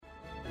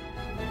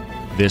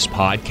This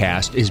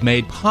podcast is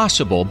made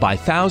possible by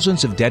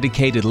thousands of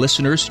dedicated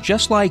listeners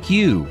just like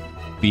you.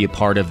 Be a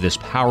part of this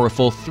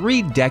powerful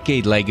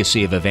 3-decade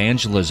legacy of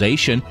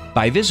evangelization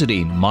by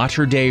visiting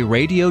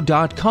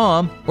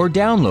materdeiradio.com or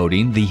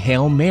downloading the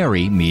Hail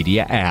Mary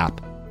Media app.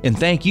 And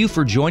thank you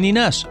for joining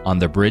us on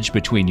the bridge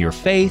between your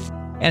faith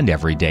and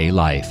everyday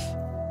life.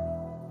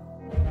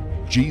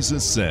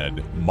 Jesus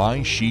said,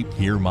 "My sheep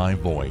hear my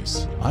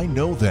voice. I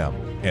know them,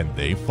 and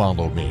they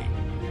follow me.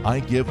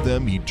 I give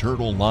them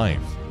eternal life,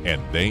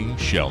 and they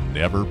shall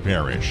never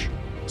perish."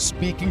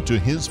 Speaking to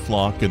his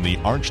flock in the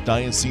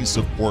Archdiocese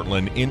of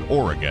Portland in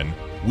Oregon,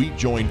 we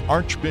join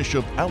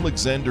Archbishop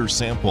Alexander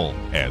Sample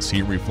as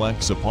he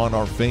reflects upon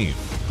our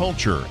faith,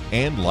 culture,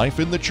 and life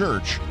in the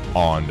church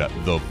on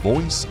The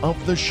Voice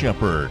of the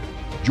Shepherd.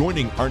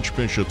 Joining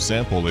Archbishop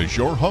Sample is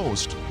your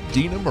host,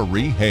 Dina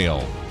Marie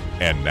Hale.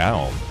 And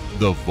now,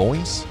 The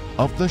Voice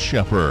of the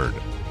Shepherd.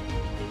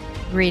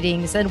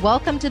 Greetings and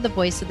welcome to The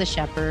Voice of the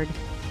Shepherd.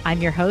 I'm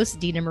your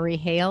host, Dina Marie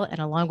Hale, and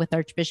along with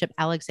Archbishop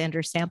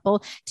Alexander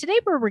Sample, today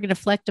we're going to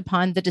reflect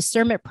upon the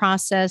discernment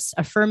process,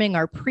 affirming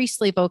our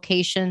priestly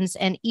vocations,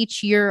 and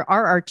each year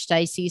our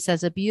Archdiocese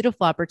has a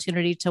beautiful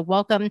opportunity to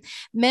welcome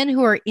men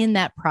who are in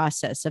that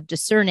process of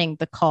discerning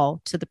the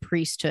call to the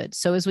priesthood.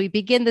 So as we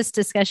begin this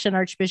discussion,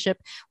 Archbishop,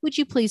 would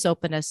you please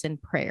open us in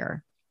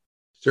prayer?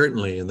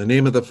 Certainly. In the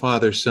name of the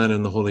Father, Son,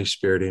 and the Holy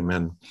Spirit,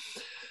 amen.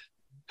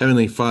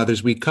 Heavenly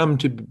Fathers, we come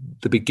to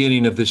the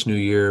beginning of this new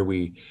year.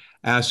 We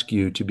ask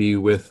you to be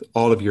with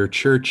all of your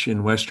church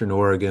in Western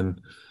Oregon.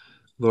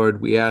 Lord,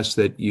 we ask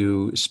that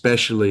you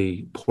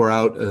especially pour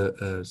out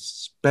a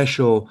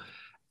special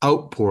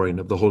outpouring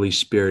of the Holy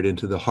Spirit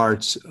into the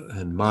hearts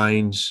and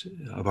minds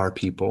of our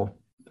people,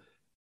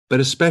 but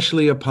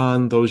especially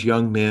upon those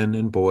young men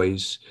and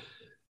boys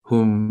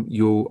whom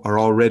you are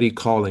already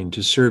calling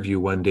to serve you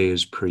one day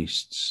as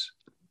priests.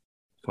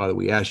 Father,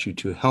 we ask you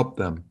to help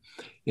them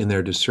in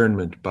their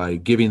discernment by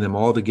giving them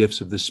all the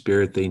gifts of the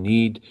Spirit they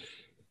need.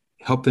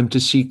 Help them to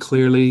see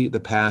clearly the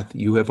path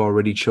you have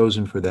already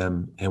chosen for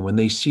them. And when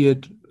they see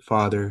it,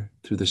 Father,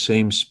 through the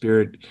same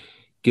Spirit,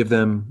 give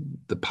them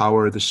the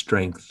power, the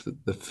strength,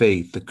 the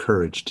faith, the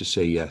courage to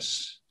say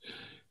yes.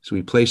 So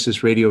we place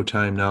this radio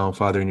time now,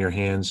 Father, in your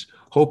hands,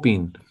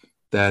 hoping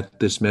that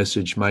this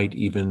message might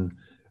even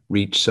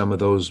reach some of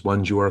those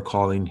ones you are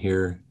calling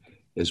here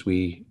as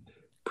we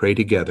pray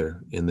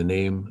together in the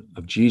name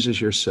of Jesus,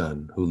 your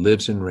Son, who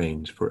lives and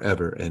reigns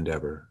forever and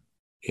ever.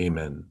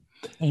 Amen.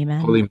 Amen.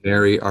 Holy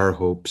Mary, our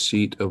hope,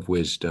 seat of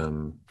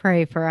wisdom,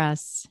 Pray for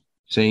us.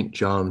 Saint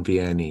John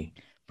Vianney,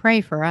 Pray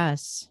for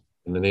us.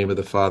 in the name of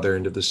the Father,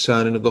 and of the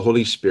Son, and of the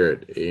Holy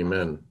Spirit.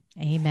 Amen.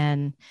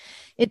 Amen.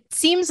 It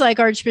seems like,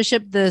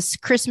 Archbishop, this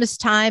Christmas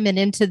time and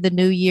into the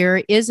new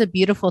year is a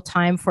beautiful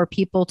time for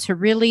people to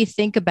really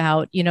think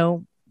about,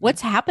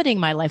 what's happening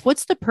in my life?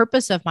 What's the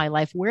purpose of my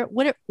life?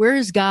 Where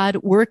is God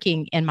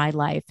working in my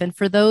life? And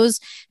for those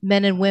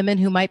men and women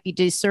who might be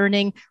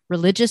discerning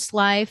religious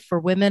life, for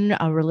women,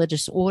 a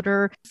religious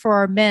order, for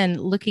our men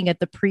looking at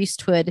the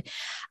priesthood,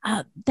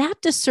 that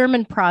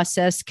discernment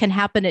process can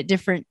happen at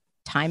different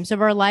times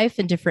of our life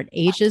and different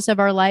ages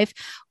of our life.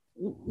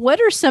 What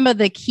are some of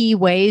the key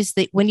ways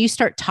that when you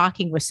start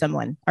talking with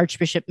someone,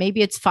 Archbishop,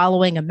 maybe it's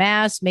following a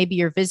mass, maybe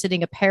you're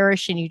visiting a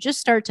parish and you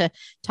just start to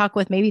talk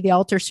with maybe the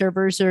altar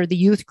servers or the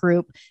youth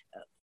group.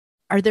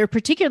 Are there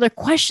particular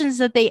questions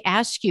that they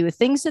ask you,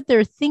 things that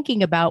they're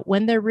thinking about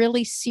when they're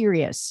really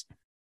serious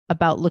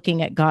about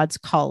looking at God's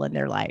call in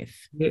their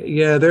life?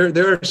 Yeah,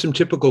 there are some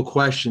typical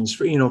questions.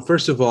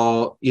 First of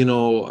all,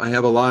 I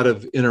have a lot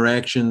of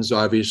interactions,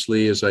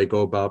 obviously, as I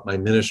go about my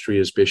ministry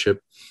as bishop,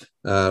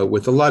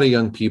 with a lot of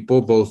young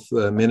people, both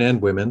men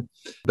and women,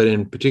 but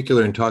in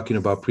particular in talking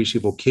about priestly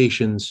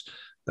vocations,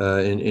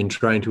 in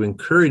trying to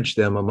encourage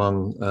them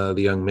among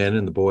the young men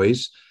and the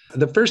boys.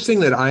 The first thing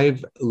that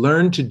I've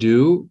learned to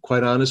do,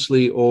 quite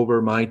honestly,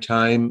 over my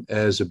time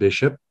as a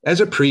bishop,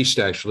 as a priest,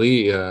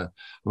 actually, I'm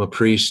a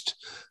priest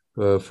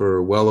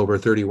for well over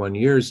 31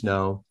 years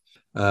now,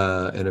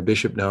 and a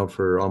bishop now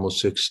for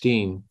almost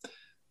 16.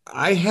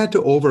 I had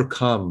to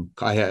overcome.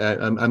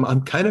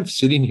 I'm kind of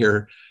sitting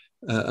here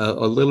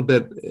a little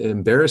bit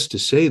embarrassed to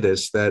say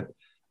this, that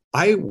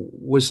I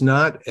was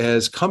not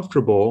as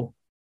comfortable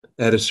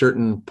at a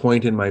certain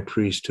point in my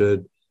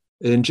priesthood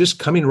in just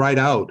coming right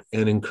out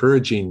and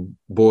encouraging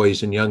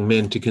boys and young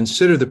men to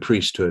consider the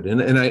priesthood.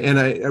 And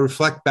I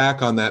reflect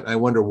back on that. And I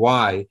wonder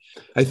why.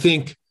 I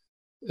think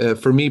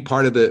for me,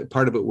 part of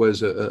it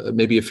was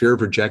maybe a fear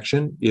of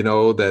rejection.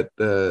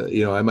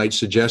 I might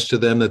suggest to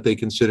them that they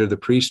consider the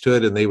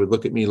priesthood, and they would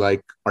look at me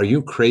like, "Are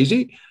you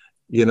crazy?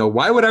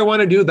 Why would I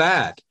want to do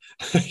that?"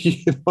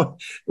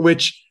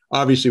 Which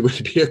obviously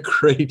would be a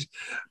great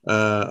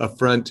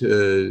affront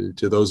to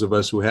those of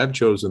us who have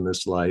chosen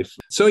this life.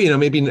 So,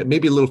 maybe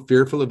a little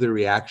fearful of the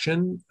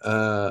reaction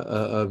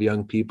of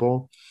young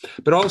people,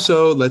 but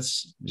also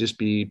let's just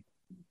be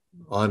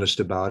honest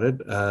about it.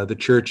 The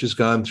church has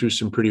gone through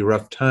some pretty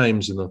rough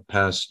times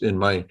in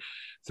my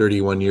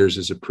 31 years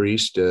as a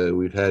priest.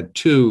 We've had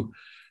two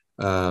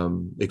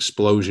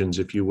explosions,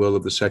 if you will,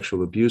 of the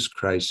sexual abuse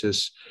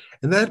crisis.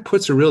 And that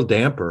puts a real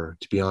damper,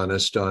 to be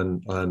honest,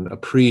 on a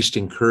priest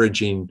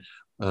encouraging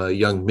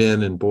young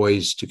men and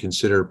boys to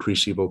consider a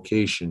priestly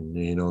vocation.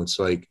 It's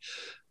like,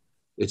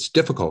 it's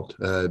difficult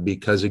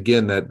because,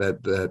 again,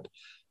 that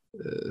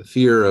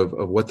fear of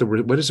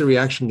what is the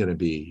reaction going to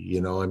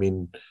be? I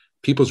mean,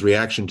 people's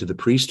reaction to the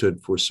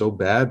priesthood were so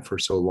bad for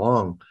so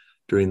long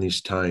during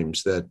these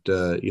times that,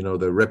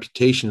 the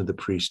reputation of the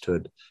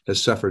priesthood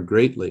has suffered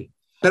greatly.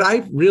 But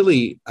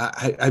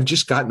I've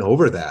just gotten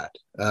over that.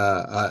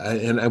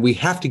 And we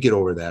have to get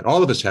over that.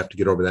 All of us have to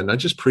get over that, not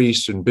just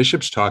priests and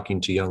bishops talking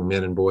to young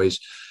men and boys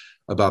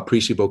about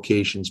priestly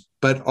vocations,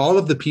 but all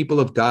of the people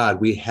of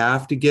God. We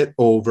have to get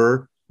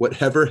over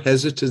whatever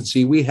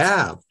hesitancy we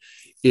have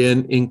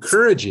in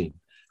encouraging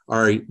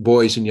our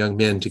boys and young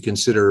men to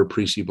consider a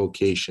priestly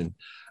vocation.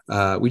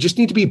 We just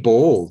need to be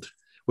bold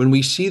when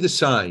we see the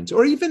signs,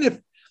 or even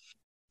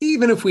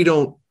if we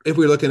don't, if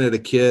we're looking at a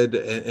kid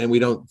and we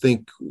don't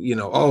think,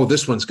 oh,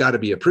 this one's got to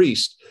be a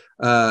priest,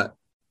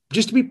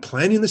 just to be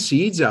planting the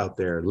seeds out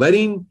there,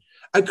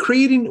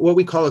 creating what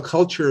we call a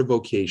culture of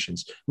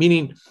vocations,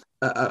 meaning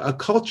a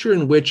culture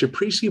in which a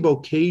priestly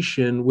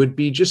vocation would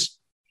be just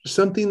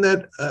something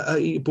that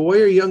a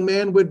boy or young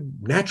man would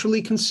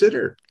naturally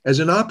consider as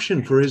an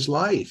option for his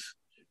life.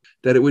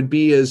 That it would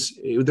be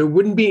there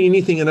wouldn't be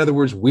anything, in other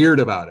words, weird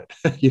about it,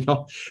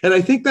 And I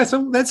think that's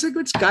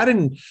what's got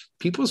in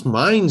people's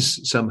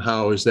minds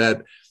somehow, is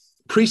that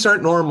priests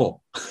aren't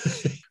normal.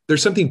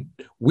 There's something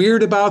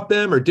weird about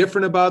them or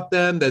different about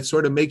them that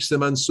sort of makes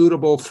them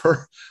unsuitable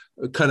for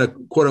a kind of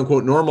quote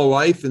unquote normal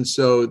life. And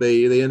so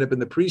they end up in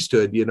the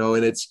priesthood,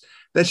 and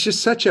that's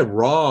just such a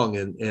wrong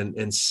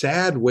and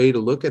sad way to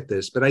look at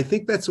this. But I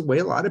think that's the way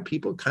a lot of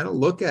people kind of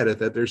look at it,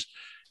 that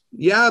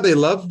they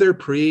love their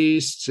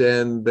priests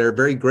and they're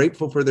very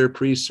grateful for their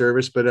priest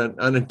service, but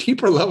on a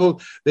deeper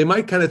level, they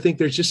might kind of think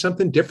there's just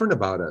something different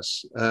about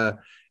us.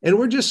 And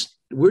we're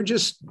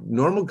just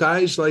normal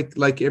guys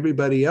like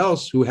everybody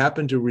else who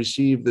happen to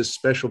receive this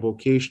special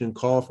vocation and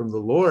call from the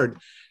Lord,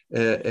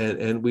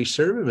 and we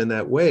serve him in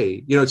that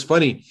way. It's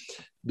funny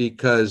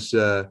because,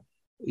 as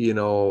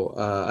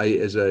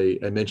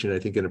I mentioned, I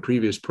think in a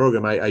previous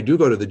program, I do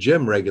go to the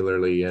gym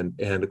regularly. And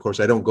of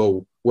course, I don't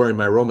go wearing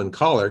my Roman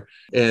collar.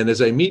 And as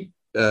I meet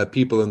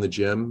people in the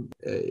gym,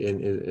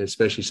 and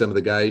especially some of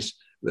the guys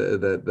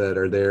that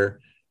are there,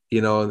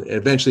 and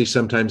eventually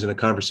sometimes in a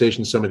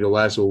conversation, somebody will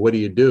ask, well, what do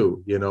you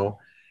do?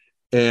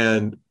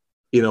 And,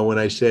 when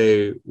I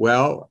say,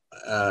 well,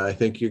 I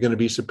think you're going to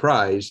be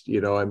surprised,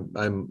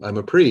 I'm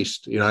a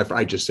priest.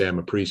 I just say I'm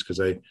a priest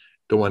because I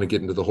don't want to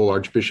get into the whole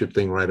archbishop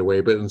thing right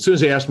away. But as soon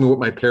as they ask me what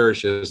my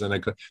parish is, then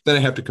I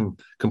have to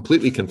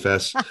completely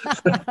confess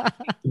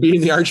being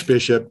the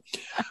archbishop.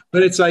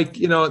 But it's like,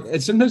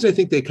 and sometimes I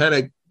think they kind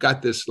of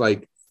got this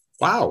like,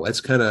 wow, that's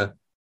kind of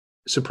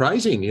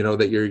surprising,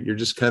 that you're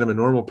just kind of a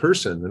normal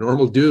person, a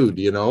normal dude,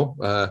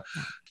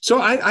 So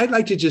I'd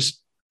like to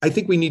I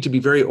think we need to be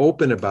very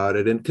open about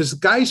it. And because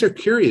guys are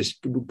curious,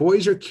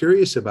 boys are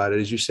curious about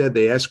it. As you said,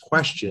 they ask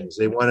questions.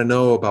 They want to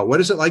know about,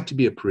 what is it like to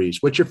be a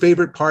priest? What's your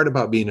favorite part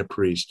about being a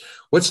priest?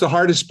 What's the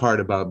hardest part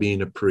about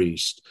being a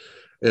priest?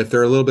 If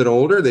they're a little bit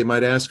older, they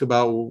might ask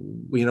about,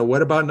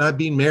 what about not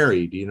being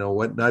married?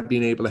 What not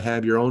being able to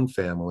have your own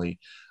family?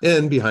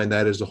 And behind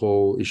that is the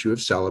whole issue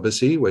of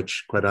celibacy,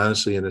 which quite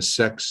honestly, in a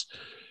sex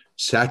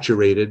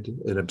saturated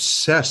and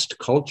obsessed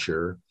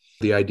culture,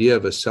 the idea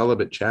of a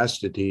celibate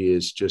chastity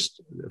is just,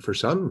 for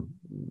some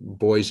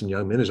boys and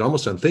young men, is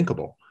almost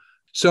unthinkable.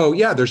 So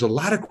yeah, there's a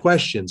lot of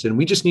questions, and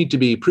we just need to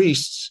be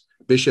priests,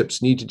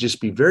 bishops need to just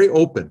be very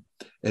open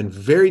and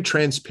very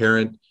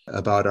transparent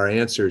about our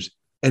answers,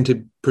 and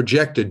to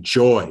project a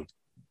joy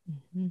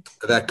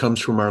that comes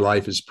from our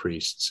life as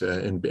priests,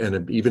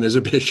 and even as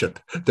a bishop,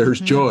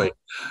 there's joy.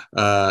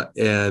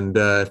 And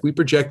if we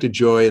project a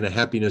joy and a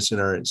happiness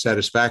and our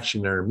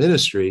satisfaction in our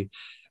ministry,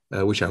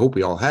 which I hope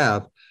we all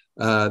have,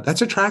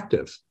 that's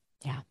attractive.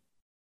 Yeah.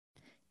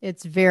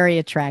 It's very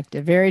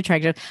attractive, very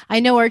attractive. I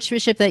know,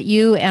 Archbishop, that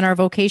you and our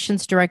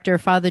vocations director,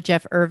 Father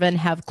Jeff Irvin,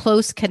 have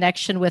close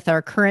connection with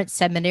our current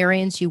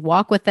seminarians. You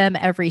walk with them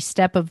every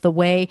step of the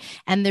way,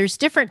 and there's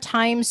different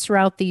times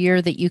throughout the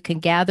year that you can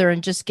gather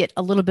and just get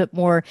a little bit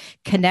more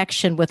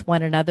connection with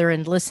one another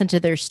and listen to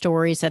their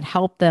stories and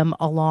help them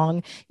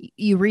along.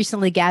 You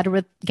recently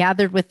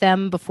gathered with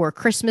them before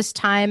Christmas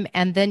time,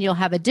 and then you'll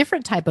have a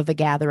different type of a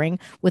gathering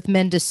with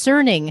men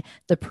discerning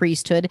the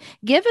priesthood.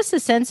 Give us a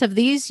sense of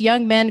these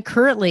young men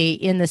currently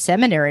in the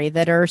seminary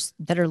that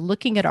are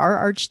looking at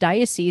our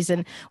archdiocese,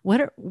 and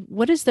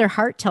what is their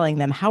heart telling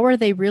them? How are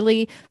they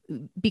really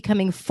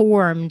becoming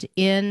formed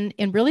in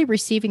really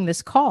receiving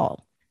this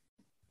call?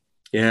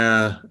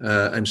 Yeah,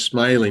 I'm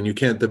smiling.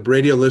 The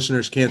radio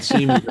listeners can't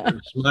see me, but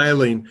I'm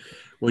smiling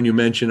when you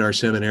mention our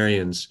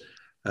seminarians,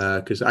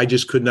 because I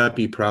just could not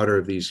be prouder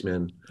of these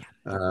men,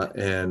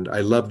 and I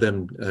love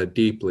them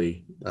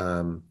deeply.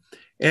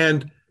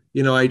 And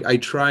I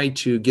try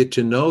to get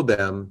to know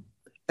them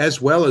as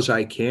well as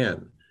I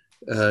can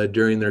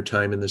during their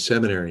time in the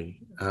seminary.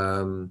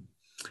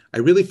 I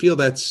really feel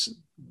that's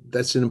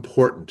that's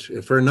important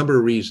for a number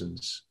of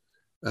reasons.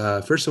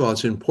 First of all,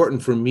 it's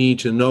important for me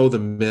to know the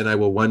men I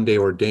will one day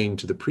ordain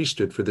to the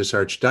priesthood for this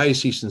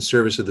archdiocese in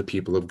service of the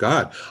people of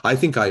God. I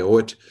think I owe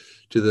it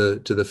to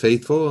the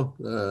faithful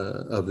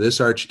of this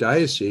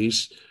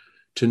archdiocese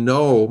to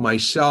know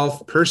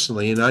myself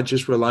personally and not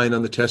just relying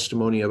on the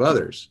testimony of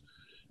others.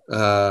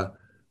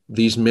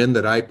 These men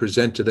that I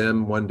present to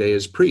them one day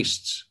as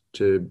priests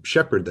to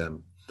shepherd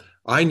them.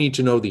 I need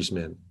to know these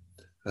men.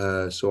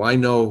 So I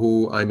know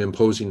who I'm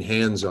imposing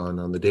hands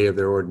on the day of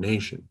their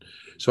ordination.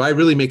 So I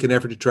really make an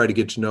effort to try to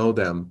get to know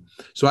them.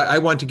 So I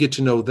want to get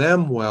to know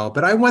them well,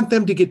 but I want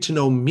them to get to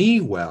know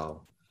me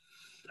well.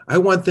 I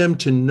want them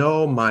to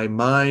know my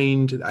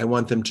mind. I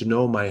want them to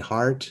know my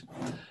heart.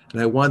 And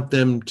I want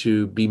them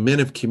to be men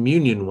of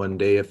communion one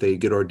day if they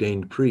get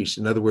ordained priests.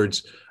 In other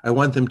words, I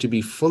want them to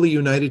be fully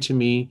united to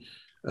me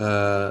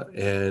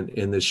and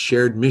in this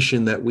shared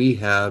mission that we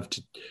have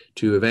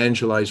to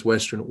evangelize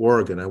Western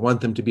Oregon. I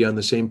want them to be on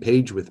the same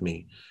page with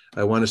me.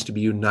 I want us to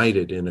be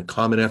united in a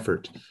common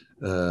effort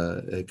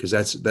because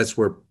that's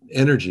where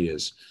energy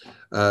is.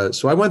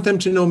 So I want them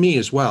to know me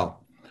as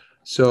well.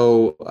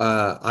 So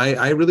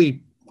I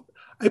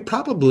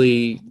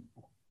probably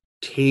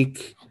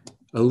take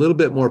a little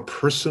bit more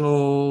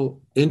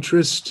personal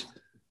interest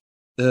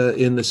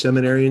in the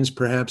seminarians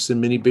perhaps than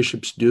many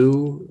bishops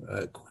do.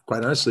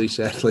 Quite honestly,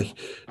 sadly,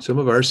 some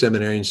of our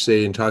seminarians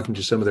say, in talking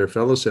to some of their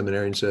fellow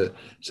seminarians,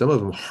 some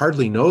of them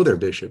hardly know their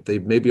bishop.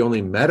 They've maybe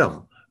only met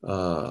him,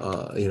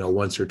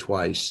 once or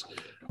twice.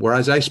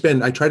 Whereas I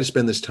try to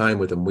spend this time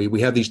with them.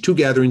 We have these 2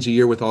 gatherings a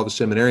year with all the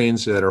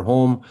seminarians that are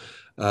home.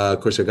 Of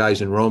course, the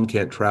guys in Rome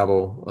can't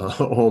travel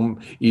home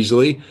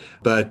easily,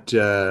 but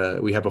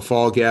we have a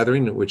fall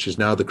gathering, which is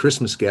now the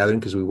Christmas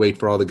gathering, because we wait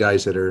for all the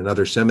guys that are in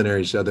other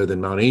seminaries other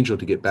than Mount Angel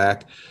to get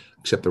back,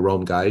 except the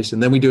Rome guys.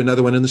 And then we do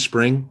another one in the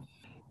spring.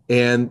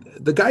 And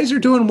the guys are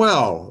doing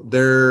well.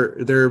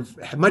 They're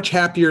much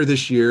happier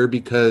this year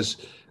because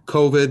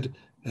COVID,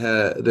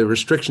 the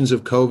restrictions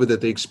of COVID that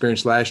they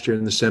experienced last year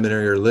in the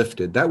seminary are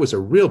lifted. That was a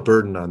real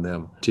burden on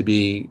them to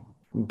be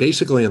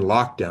basically in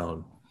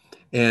lockdown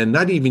and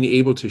not even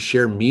able to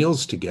share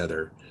meals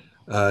together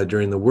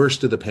during the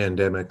worst of the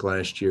pandemic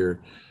last year.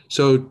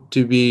 So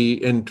to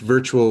be in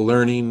virtual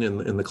learning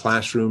in the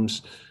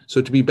classrooms,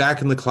 so to be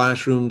back in the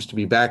classrooms, to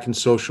be back in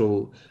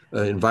social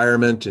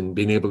environment and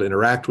being able to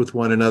interact with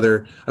one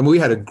another. I mean, we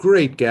had a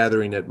great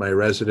gathering at my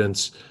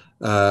residence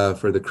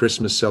for the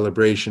Christmas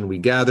celebration. We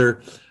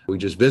gather, we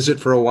just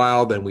visit for a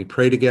while, then we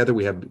pray together.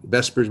 We have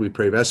Vespers, we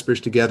pray Vespers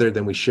together,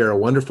 then we share a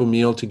wonderful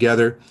meal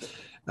together.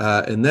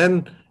 And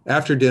then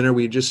after dinner,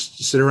 we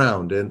just sit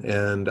around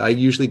and I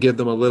usually give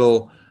them a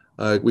little,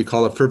 we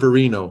call it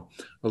fervorino,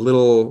 a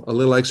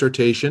little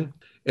exhortation.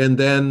 And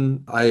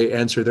then I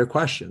answer their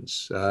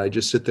questions. I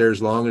just sit there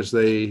as long as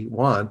they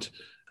want,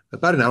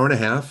 about an hour and a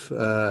half,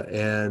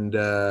 and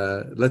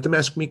let them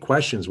ask me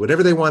questions,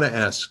 whatever they want to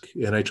ask.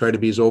 And I try to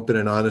be as open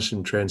and honest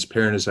and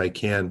transparent as I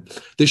can.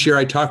 This year,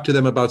 I talked to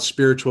them about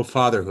spiritual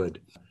fatherhood.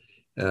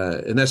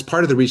 And that's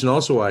part of the reason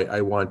also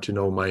I want to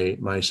know my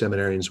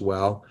seminarians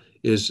well,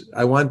 is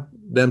I want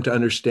them to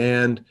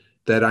understand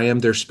that I am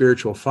their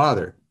spiritual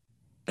father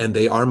and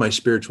they are my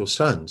spiritual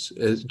sons,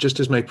 just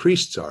as my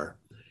priests are.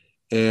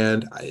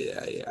 And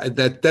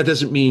that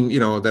doesn't mean,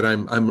 that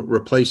I'm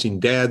replacing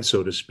dad,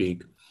 so to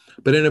speak,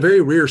 but in a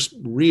very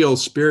real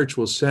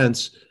spiritual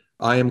sense,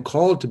 I am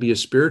called to be a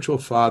spiritual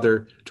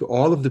father to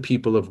all of the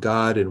people of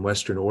God in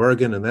Western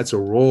Oregon. And that's a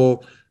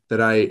role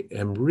that I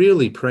am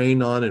really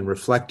praying on and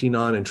reflecting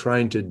on and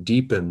trying to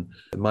deepen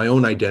my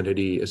own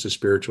identity as a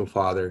spiritual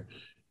father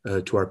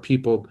to our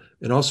people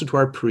and also to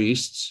our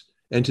priests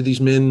and to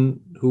these men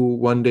who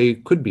one day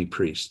could be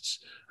priests.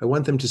 I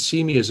want them to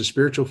see me as a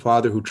spiritual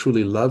father who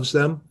truly loves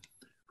them,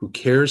 who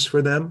cares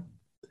for them,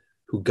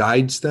 who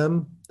guides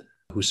them,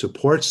 who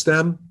supports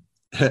them,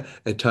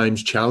 at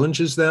times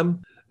challenges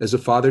them, as a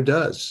father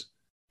does,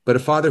 but a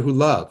father who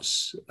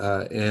loves.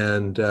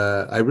 And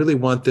I really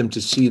want them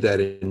to see that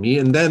in me.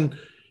 And then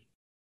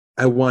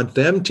I want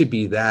them to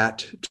be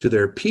that to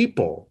their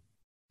people,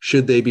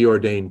 should they be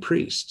ordained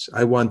priests.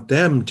 I want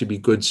them to be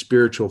good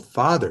spiritual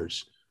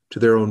fathers to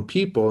their own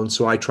people. And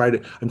so I'm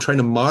trying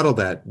to model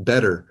that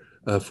better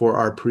for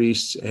our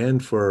priests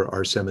and for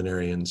our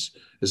seminarians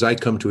as I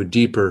come to a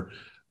deeper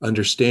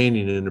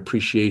understanding and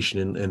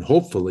appreciation and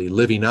hopefully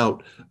living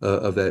out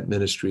of that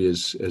ministry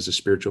as a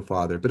spiritual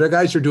father. But our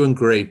guys are doing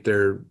great.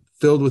 They're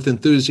filled with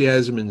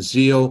enthusiasm and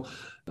zeal.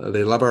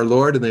 They love our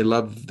Lord and they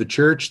love the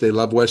church. They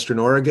love Western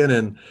Oregon,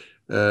 and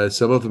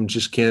some of them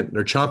just can't,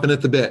 they're chomping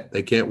at the bit.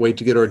 They can't wait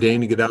to get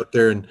ordained, to get out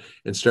there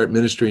and start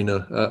ministering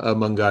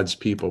among God's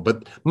people.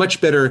 But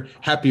much better,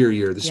 happier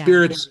year. The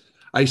spirits,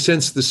 I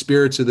sense the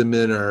spirits of the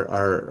men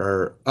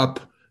are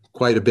up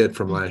quite a bit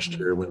from last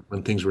year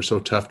when things were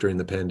so tough during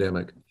the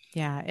pandemic.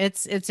 Yeah,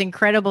 it's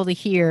incredible to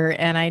hear.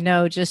 And I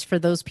know just for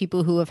those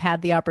people who have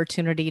had the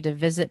opportunity to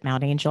visit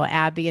Mount Angel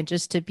Abbey and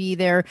just to be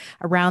there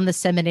around the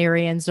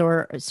seminarians,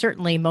 or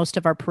certainly most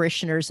of our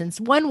parishioners in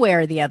one way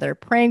or the other,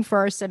 praying for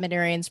our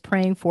seminarians,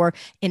 praying for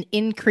an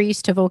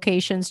increase to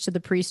vocations to the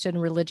priesthood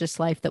and religious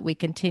life, that we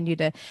continue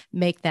to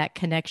make that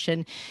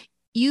connection.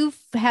 You've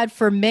had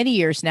for many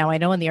years now, I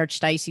know in the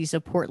Archdiocese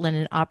of Portland,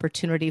 an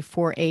opportunity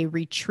for a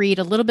retreat,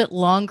 a little bit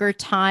longer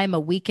time, a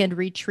weekend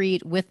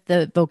retreat with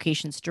the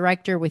vocations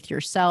director, with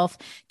yourself,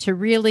 to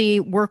really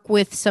work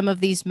with some of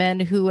these men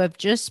who have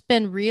just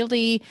been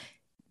really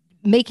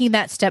making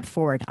that step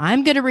forward.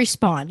 I'm going to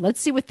respond. Let's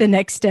see what the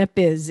next step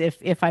is,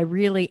 if I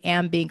really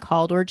am being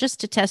called, or just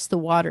to test the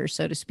water,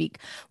 so to speak.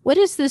 What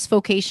is this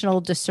vocational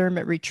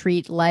discernment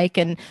retreat like,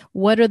 and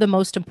what are the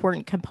most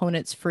important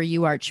components for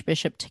you,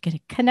 Archbishop, to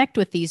connect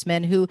with these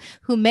men who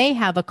may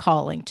have a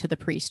calling to the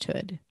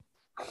priesthood?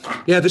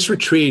 Yeah, this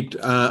retreat,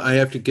 I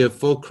have to give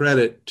full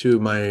credit to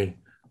my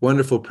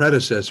wonderful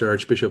predecessor,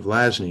 Archbishop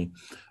Vlasny,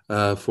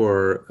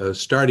 for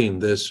starting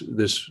this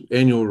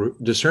annual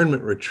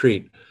discernment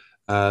retreat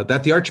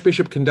that the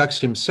Archbishop conducts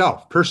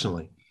himself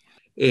personally.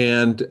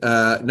 And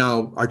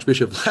now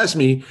Archbishop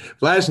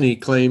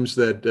Vlasny claims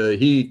that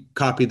he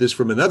copied this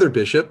from another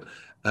bishop.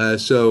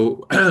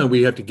 So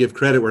we have to give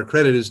credit where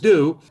credit is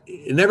due.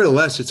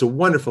 Nevertheless, it's a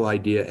wonderful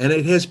idea, and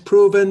it has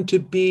proven to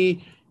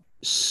be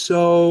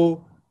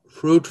so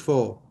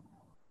fruitful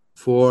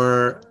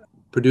for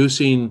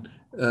producing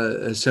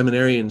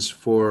seminarians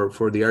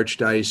for the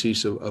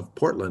Archdiocese of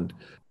Portland.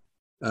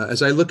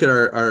 As I look at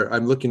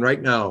I'm looking right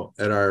now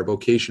at our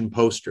vocation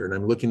poster, and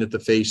I'm looking at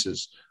the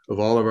faces of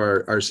all of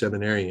our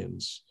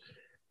seminarians.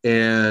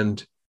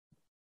 And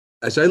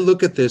as I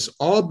look at this,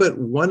 all but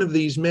one of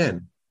these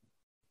men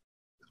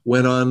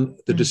went on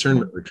the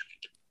discernment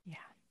retreat. Yeah.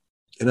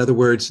 In other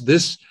words,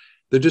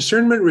 the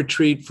discernment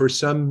retreat for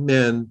some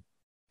men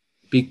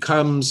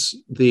becomes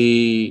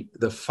the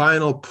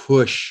final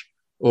push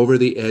over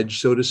the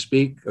edge, so to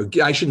speak.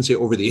 I shouldn't say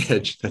over the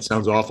edge. That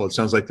sounds awful. It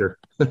sounds like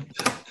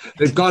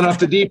they've gone off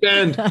the deep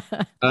end.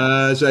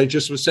 As I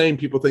just was saying,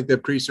 people think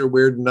that priests are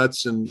weird,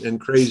 nuts, and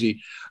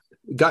crazy.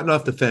 Gotten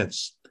off the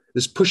fence.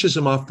 This pushes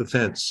them off the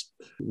fence.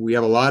 We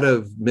have a lot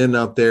of men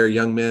out there,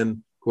 young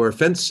men, who are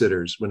fence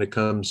sitters when it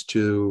comes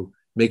to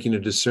making a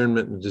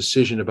discernment and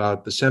decision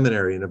about the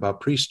seminary and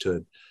about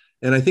priesthood.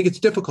 And I think it's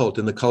difficult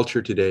in the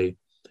culture today,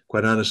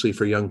 quite honestly,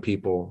 for young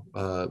people,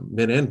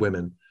 men and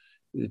women,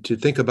 to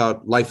think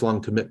about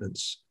lifelong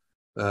commitments.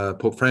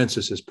 Pope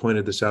Francis has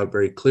pointed this out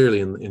very clearly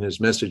in his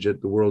message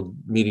at the World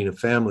Meeting of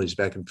Families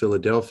back in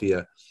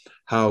Philadelphia,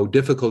 how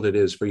difficult it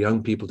is for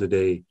young people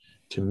today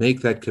to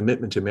make that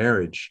commitment to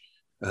marriage,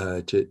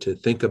 to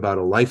think about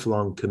a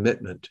lifelong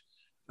commitment.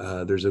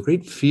 There's a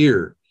great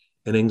fear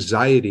and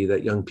anxiety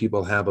that young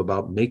people have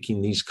about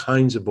making these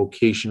kinds of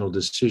vocational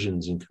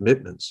decisions and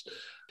commitments.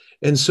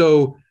 And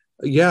so,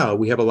 yeah,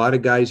 we have a lot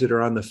of guys that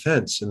are on the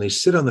fence, and they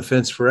sit on the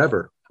fence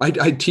forever.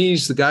 I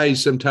tease the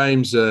guys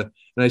sometimes, and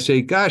I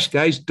say, gosh,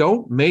 guys,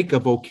 don't make a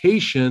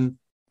vocation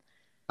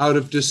out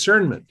of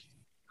discernment.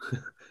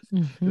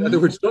 In other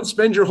words, don't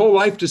spend your whole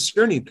life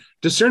discerning.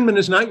 Discernment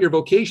is not your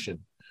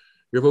vocation.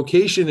 Your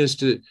vocation is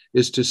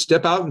to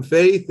step out in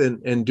faith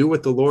and do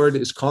what the Lord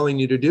is calling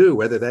you to do,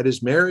 whether that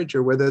is marriage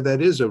or whether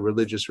that is a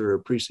religious or a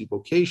priestly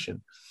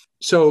vocation.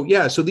 So,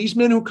 yeah, so these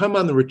men who come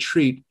on the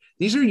retreat,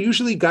 these are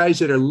usually guys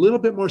that are a little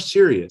bit more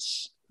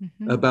serious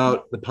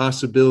about the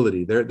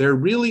possibility. They're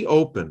really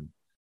open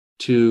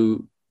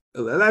to,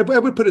 I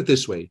would put it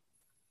this way.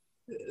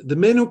 The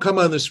men who come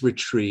on this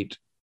retreat,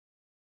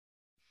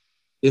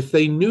 if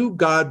they knew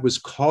God was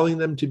calling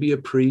them to be a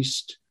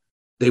priest,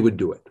 they would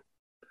do it.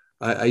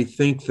 I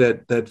think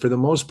that for the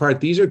most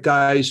part, these are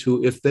guys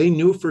who, if they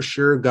knew for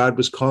sure God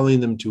was calling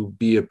them to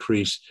be a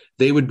priest,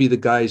 they would be the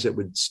guys that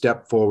would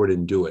step forward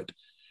and do it.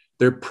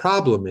 Their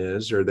problem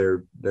is, or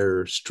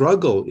their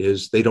struggle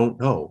is, they don't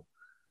know.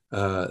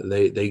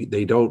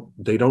 They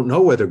don't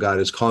know whether God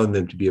is calling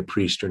them to be a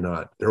priest or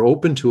not. They're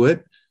open to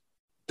it.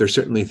 There's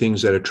certainly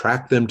things that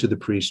attract them to the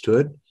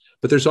priesthood,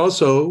 but there's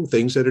also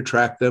things that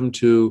attract them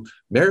to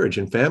marriage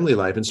and family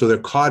life. And so they're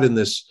caught in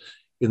this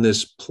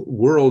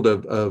world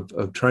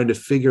of trying to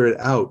figure it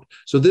out.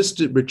 So this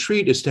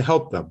retreat is to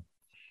help them.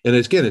 And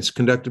again, it's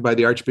conducted by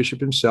the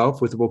Archbishop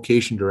himself with the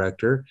vocation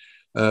director.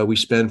 We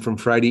spend from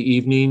Friday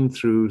evening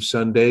through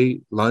Sunday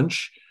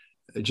lunch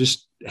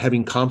just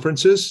having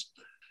conferences,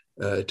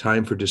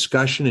 time for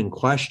discussion and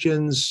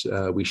questions.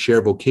 We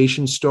share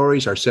vocation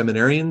stories. Our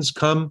seminarians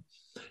come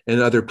and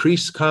other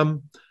priests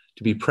come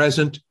to be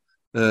present,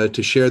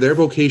 to share their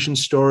vocation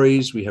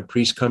stories. We have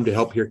priests come to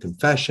help hear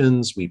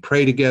confessions. We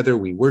pray together.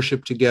 We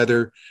worship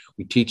together.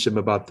 We teach them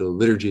about the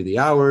Liturgy of the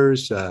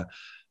Hours.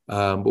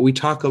 But we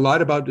talk a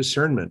lot about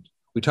discernment.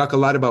 We talk a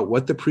lot about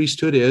what the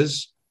priesthood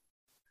is.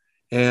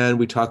 And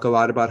we talk a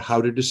lot about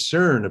how to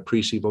discern a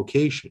priestly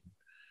vocation.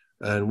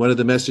 And one of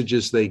the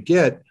messages they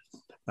get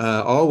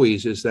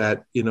always is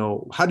that,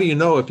 how do you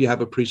know if you have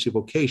a priestly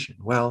vocation?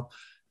 Well,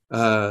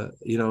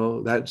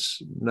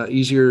 that's not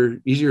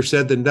easier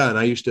said than done.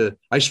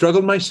 I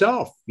struggled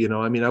myself.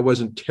 I mean, I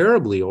wasn't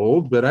terribly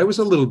old, but I was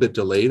a little bit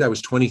delayed. I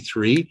was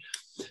 23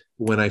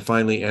 when I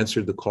finally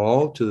answered the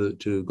call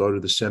to go to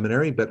the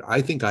seminary. But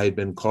I think I had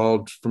been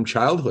called from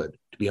childhood,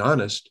 to be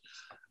honest,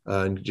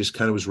 and just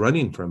kind of was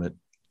running from it.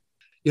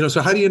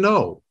 So how do you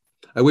know?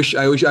 I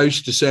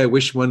used to say, I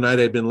wish one night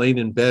I'd been laying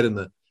in bed and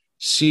the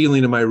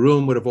ceiling of my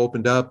room would have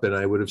opened up and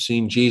I would have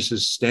seen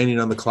Jesus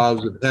standing on the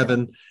clouds of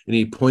heaven, and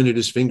he pointed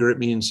his finger at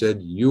me and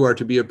said, "You are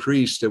to be a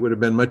priest." It would have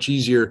been much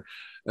easier.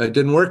 It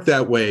didn't work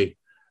that way.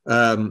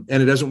 And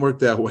it doesn't work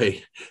that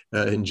way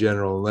in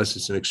general, unless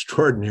it's an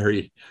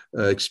extraordinary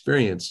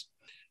experience.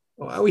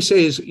 What I always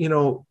say is,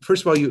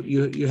 first of all,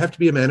 you have to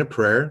be a man of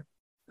prayer.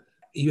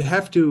 You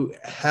have to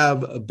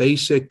have a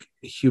basic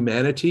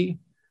humanity.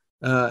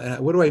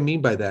 What do I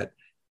mean by that?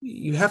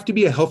 You have to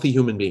be a healthy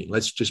human being.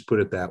 Let's just put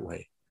it that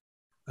way.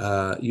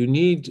 We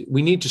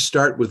need to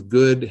start with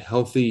good,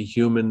 healthy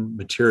human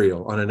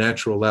material on a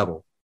natural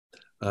level,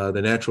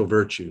 the natural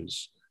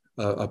virtues,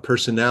 a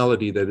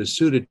personality that is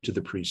suited to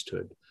the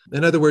priesthood.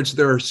 In other words,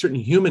 there are certain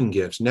human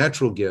gifts,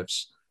 natural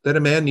gifts that a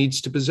man needs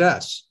to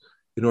possess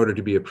in order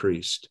to be a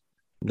priest.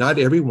 Not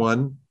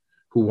everyone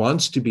who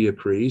wants to be a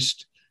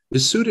priest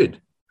is suited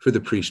for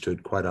the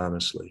priesthood, quite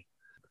honestly.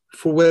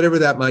 For whatever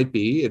that might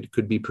be, it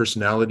could be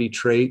personality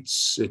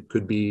traits. It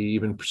could be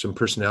even some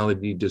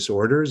personality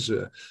disorders.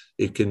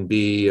 It can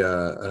be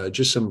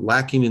just some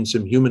lacking in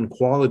some human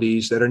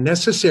qualities that are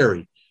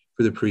necessary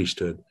for the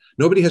priesthood.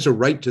 Nobody has a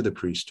right to the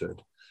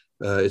priesthood.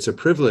 It's a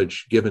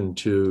privilege given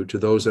to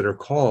those that are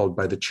called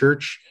by the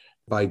church,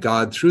 by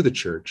God through the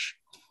church.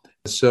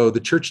 So the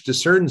church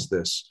discerns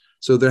this.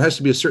 So there has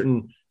to be a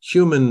certain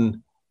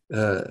human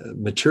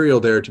material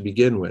there to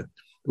begin with.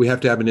 We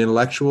have to have an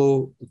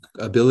intellectual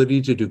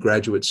ability to do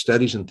graduate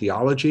studies in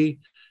theology.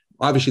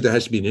 Obviously, there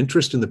has to be an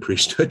interest in the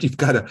priesthood.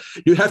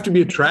 You have to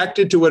be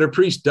attracted to what a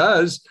priest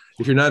does.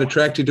 If you're not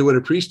attracted to what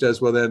a priest does,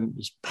 well, then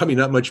there's probably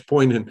not much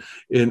point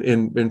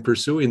in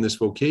pursuing this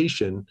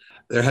vocation.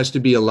 There has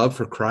to be a love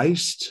for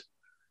Christ,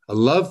 a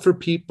love for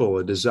people,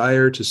 a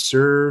desire to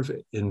serve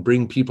and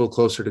bring people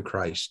closer to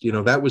Christ.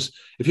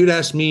 If you'd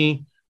asked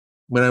me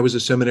when I was a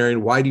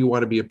seminarian, why do you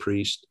want to be a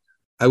priest?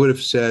 I would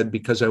have said,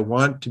 because I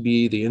want to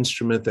be the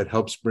instrument that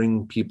helps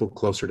bring people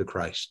closer to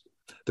Christ.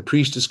 The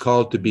priest is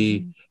called to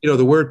be,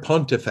 the word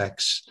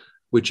pontifex,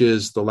 which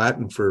is the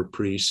Latin for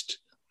priest,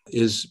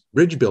 is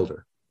bridge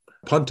builder.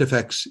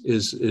 Pontifex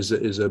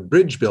is a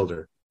bridge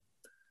builder,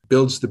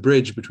 builds the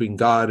bridge between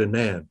God and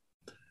man,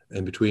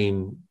 and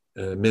between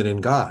men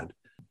and God.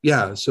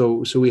 Yeah,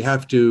 so we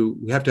have to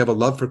have a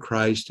love for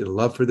Christ and a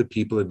love for the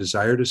people, a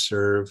desire to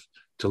serve,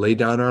 to lay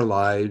down our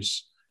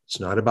lives. It's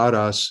not about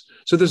us.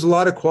 So there's a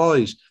lot of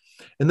qualities.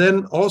 And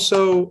then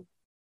also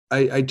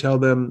I tell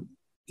them,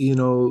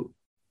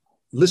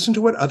 listen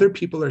to what other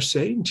people are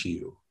saying to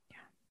you.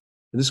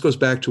 And this goes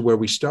back to where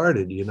we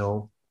started,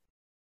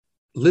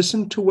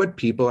 listen to what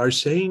people are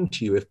saying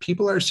to you. If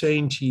people are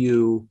saying to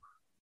you,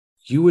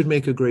 you would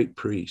make a great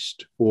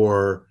priest,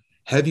 or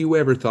have you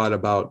ever thought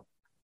about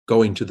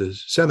going to the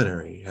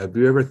seminary? Have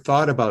you ever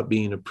thought about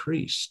being a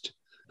priest?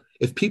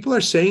 If people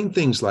are saying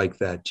things like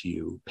that to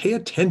you, pay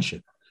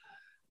attention,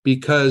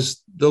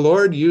 because the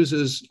Lord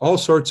uses all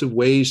sorts of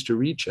ways to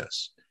reach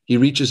us. He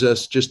reaches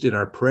us just in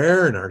our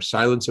prayer and our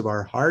silence of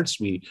our hearts.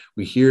 We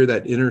hear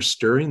that inner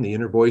stirring, the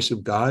inner voice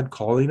of God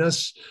calling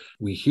us.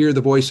 We hear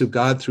the voice of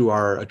God through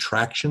our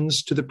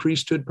attractions to the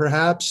priesthood,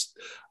 perhaps,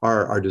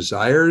 our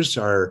desires,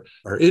 our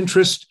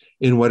interest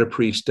in what a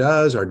priest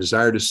does, our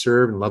desire to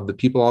serve and love the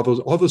people,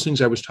 all those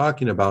things I was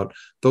talking about.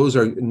 Those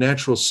are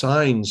natural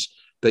signs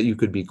that you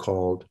could be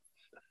called.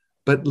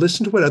 But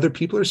listen to what other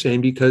people are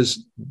saying,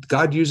 because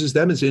God uses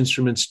them as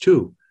instruments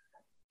too,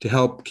 to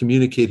help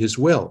communicate his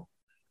will.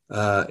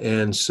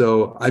 And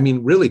so,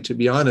 really, to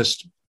be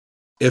honest,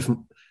 if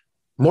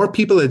more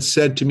people had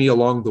said to me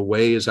along the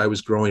way as I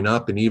was growing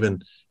up, and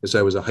even as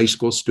I was a high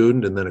school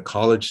student and then a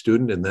college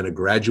student and then a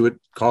graduate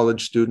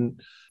college student,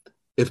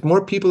 if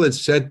more people had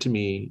said to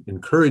me,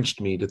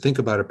 encouraged me to think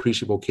about a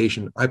priestly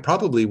vocation, I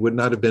probably would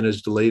not have been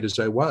as delayed as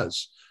I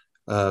was.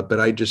 But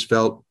I just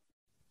felt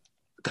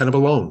kind of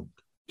alone,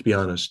 to be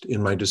honest,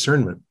 in my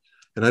discernment.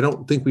 And I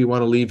don't think we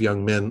want to leave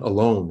young men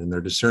alone in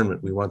their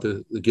discernment. We want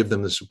to give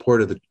them the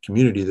support of the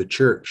community, the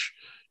church,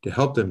 to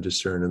help them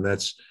discern. And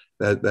that's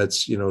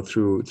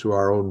through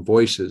our own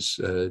voices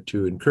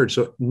to encourage.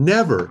 So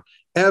never,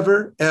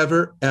 ever,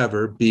 ever,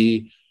 ever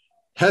be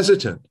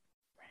hesitant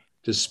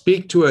to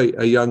speak to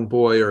a young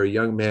boy or a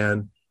young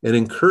man and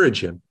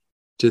encourage him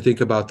to think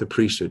about the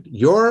priesthood.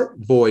 Your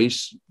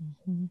voice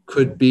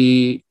could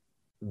be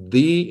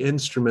the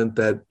instrument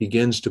that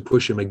begins to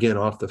push him again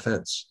off the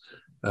fence.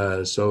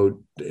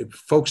 So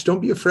folks, don't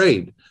be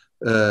afraid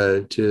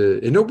and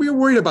don't be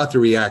worried about the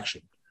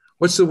reaction.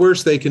 What's the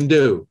worst they can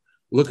do?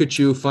 Look at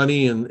you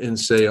funny and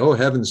say, oh,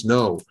 heavens,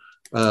 no.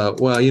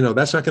 Well,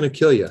 that's not going to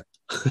kill you.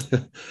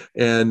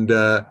 And,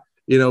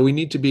 we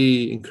need to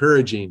be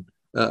encouraging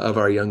of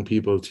our young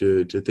people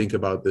to think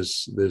about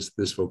this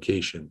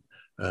vocation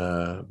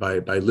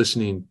by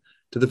listening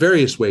to the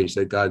various ways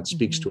that God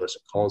speaks to us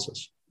and calls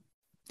us.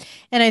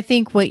 And I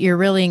think what you're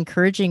really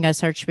encouraging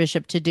us,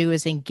 Archbishop, to do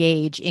is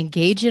engage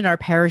in our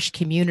parish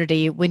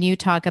community. When you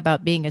talk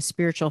about being a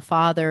spiritual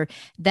father,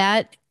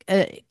 that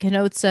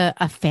connotes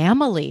a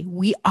family.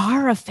 We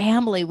are a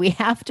family. We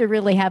have to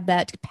really have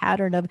that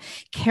pattern of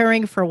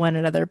caring for one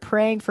another,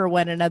 praying for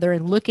one another,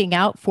 and looking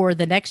out for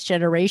the next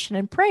generation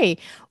and pray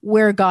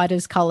where God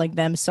is calling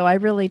them. So I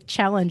really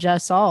challenge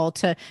us all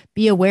to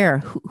be aware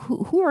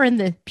who are in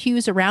the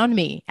pews around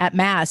me at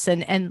Mass,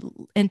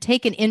 and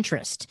take an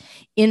interest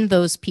in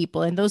those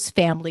people, in those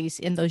families,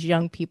 in those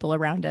young people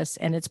around us.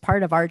 And it's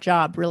part of our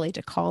job really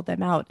to call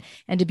them out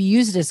and to be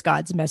used as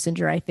God's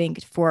messenger, I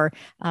think, for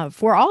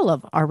all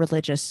of our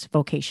religious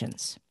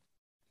vocations.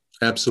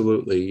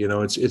 Absolutely. You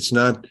know, it's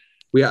not,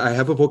 I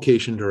have a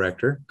vocation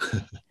director.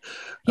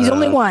 He's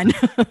only one.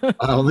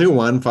 Only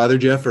one, Father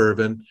Jeff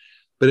Irvin,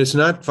 but it's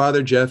not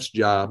Father Jeff's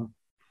job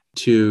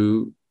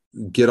to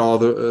get all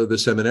the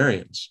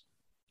seminarians.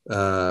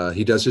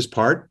 He does his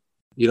part.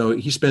 You know,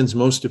 he spends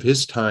most of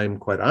his time,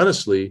 quite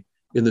honestly,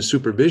 in the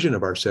supervision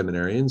of our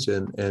seminarians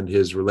and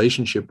his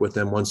relationship with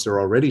them once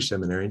they're already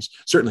seminarians.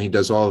 Certainly, he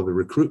does all of the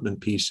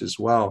recruitment piece as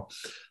well.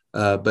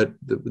 But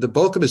the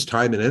bulk of his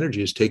time and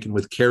energy is taken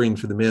with caring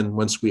for the men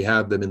once we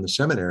have them in the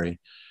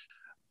seminary.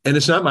 And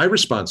it's not my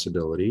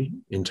responsibility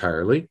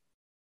entirely,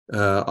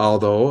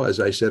 although, as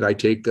I said, I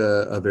take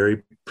a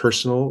very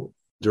personal,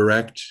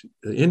 direct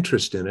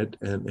interest in it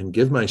and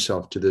give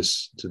myself to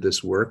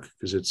this work,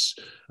 because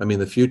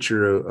the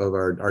future of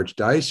our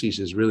archdiocese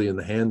is really in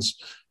the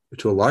hands,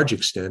 to a large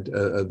extent,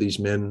 of these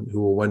men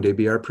who will one day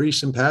be our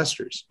priests and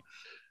pastors.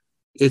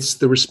 It's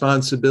the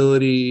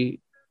responsibility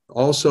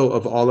also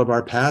of all of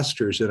our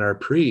pastors and our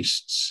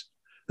priests,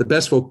 the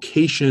best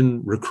vocation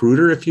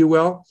recruiter, if you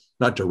will,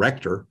 not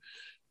director,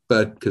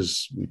 but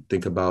because we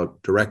think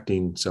about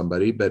directing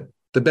somebody, but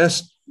the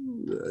best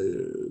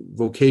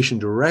vocation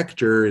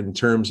director in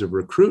terms of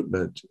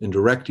recruitment and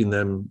directing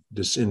them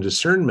in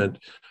discernment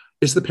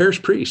is the parish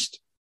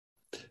priest,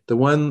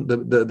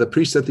 the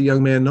priest that the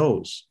young man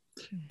knows.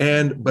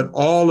 But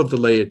all of the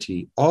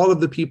laity, all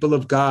of the people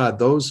of God,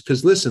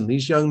 because listen,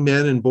 these young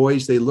men and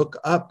boys, they look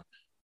up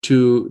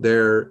to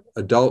their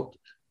adult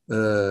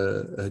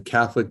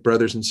Catholic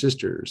brothers and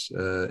sisters.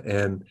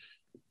 And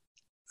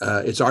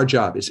it's our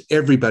job. It's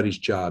everybody's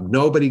job.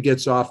 Nobody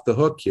gets off the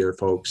hook here,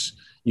 folks.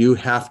 You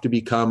have to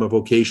become a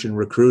vocation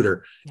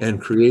recruiter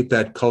and create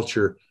that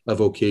culture of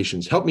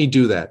vocations. Help me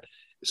do that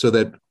so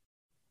that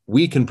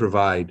we can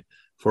provide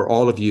for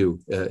all of you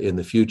in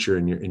the future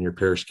in your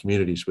parish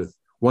communities with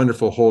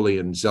wonderful, holy,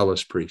 and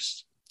zealous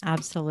priests.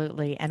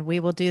 Absolutely. And we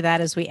will do that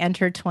as we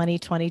enter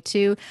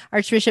 2022.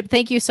 Archbishop,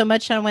 thank you so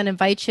much. I want to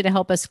invite you to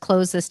help us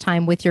close this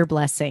time with your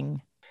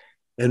blessing.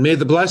 And may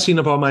the blessing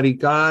of Almighty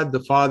God,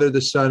 the Father,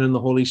 the Son, and the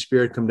Holy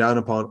Spirit come down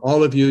upon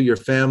all of you, your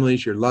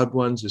families, your loved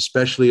ones,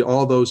 especially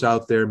all those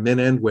out there, men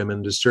and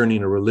women,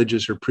 discerning a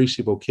religious or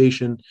priestly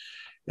vocation.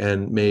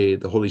 And may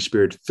the Holy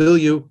Spirit fill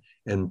you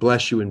and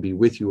bless you and be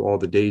with you all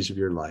the days of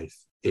your life.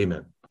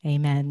 Amen.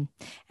 Amen.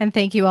 And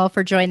thank you all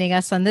for joining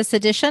us on this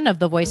edition of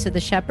The Voice of the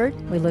Shepherd.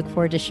 We look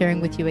forward to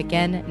sharing with you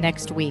again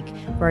next week.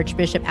 For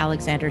Archbishop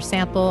Alexander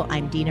Sample,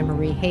 I'm Dina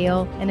Marie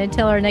Hale. And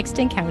until our next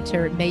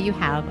encounter, may you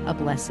have a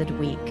blessed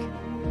week.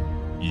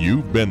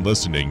 You've been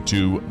listening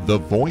to The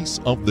Voice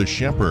of the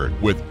Shepherd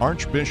with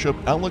Archbishop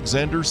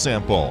Alexander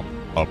Sample,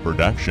 a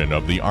production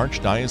of the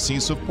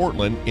Archdiocese of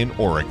Portland in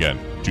Oregon.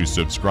 To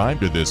subscribe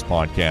to this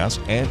podcast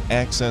and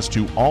access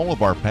to all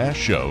of our past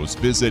shows,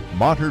 visit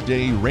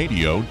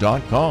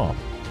materdeiradio.com.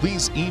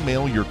 Please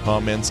email your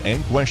comments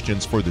and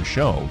questions for the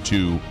show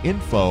to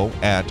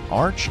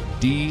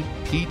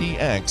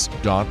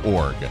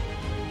info@archdpdx.org.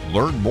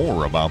 Learn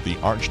more about the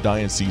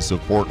Archdiocese of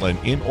Portland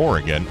in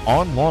Oregon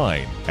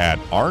online at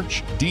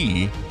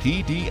archdpdx.org.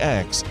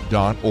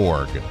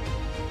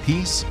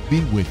 Peace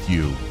be with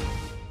you.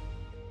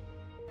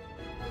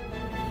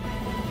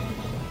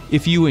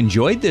 If you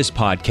enjoyed this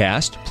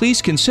podcast,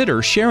 please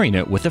consider sharing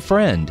it with a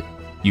friend.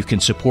 You can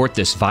support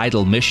this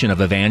vital mission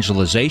of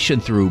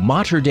evangelization through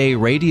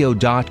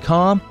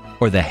materdeiradio.com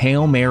or the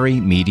Hail Mary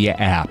Media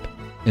app.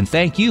 And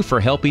thank you for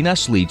helping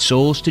us lead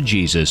souls to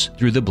Jesus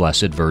through the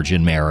Blessed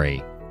Virgin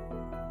Mary.